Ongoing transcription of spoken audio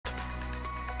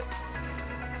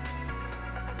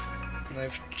And I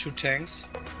have 2 tanks.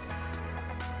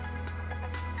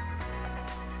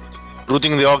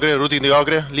 Rooting the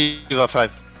ogre, leave a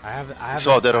 5. I have the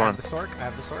Sork. I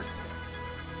have the Sork.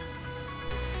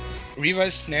 Reaver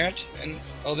is snared and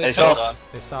They saw us.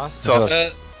 They saw us.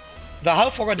 The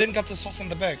Halfogger didn't get the sauce in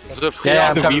the back.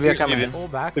 Yeah, I'm coming. Pull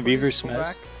back. The please, Beaver's pull smash.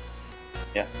 back.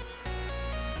 Yeah.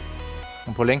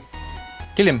 I'm pulling.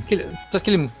 Kill him. Just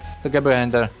kill him. The guy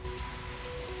behind there.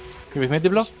 You with me,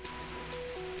 Diblo?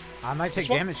 I might take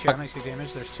damage here. I might take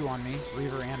damage. There's 2 on me.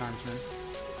 Reaver and Armsman.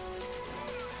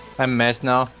 I'm messed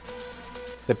now.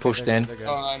 They pushed in.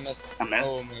 Oh, I missed. I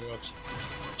missed. Oh my god.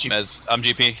 Mez, I'm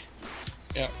GP.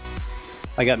 Yeah.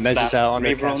 I got Mez's out on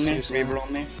their Reaver on me. casters. Reaver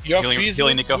on me. You're Healing- free,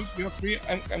 healing, Nico. You're free.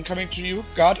 I'm coming to you.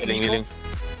 Guard, Healing. Nico.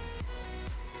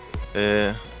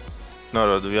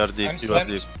 No, we are deep. I'm You are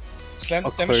deep. slammed. Slam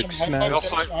A damage clerk from high smash.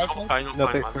 five, damage from high five.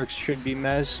 Another clerks should be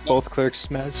Mez. Both clerks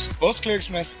Mez. Both clerics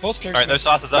mess. Both clerics Alright, their mess.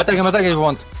 sauce is up. Attack him if you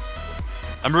want.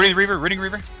 I'm rooting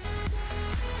Reaver.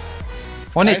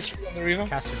 On Nice it. free on the Reaver.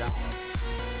 Caster down.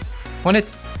 On it.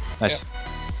 Nice.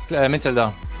 Mintel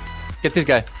down. Get this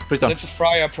guy. Return. That's a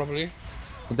Friar probably.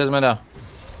 It doesn't matter.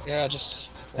 Yeah, just...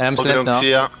 I'm slammed now.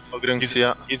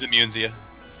 He's immune to you.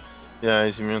 Yeah,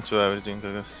 he's immune to everything,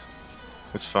 I guess.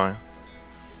 It's fine.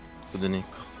 To the Nico.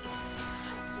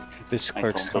 This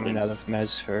clerk's coming out of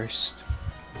Mez first.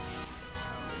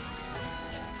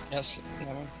 Yes,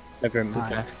 Never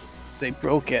mind. They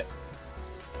broke it.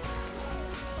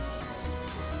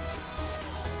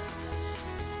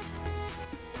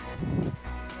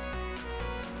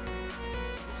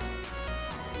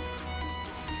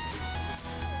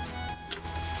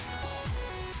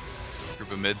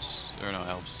 Group of mids, or no,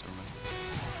 helps.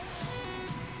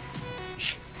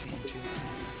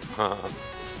 Come on, team.